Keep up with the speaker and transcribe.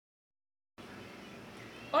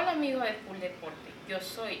Hola amigos de Fulldeportes, yo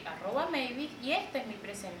soy @Maybe y esta es mi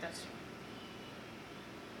presentación.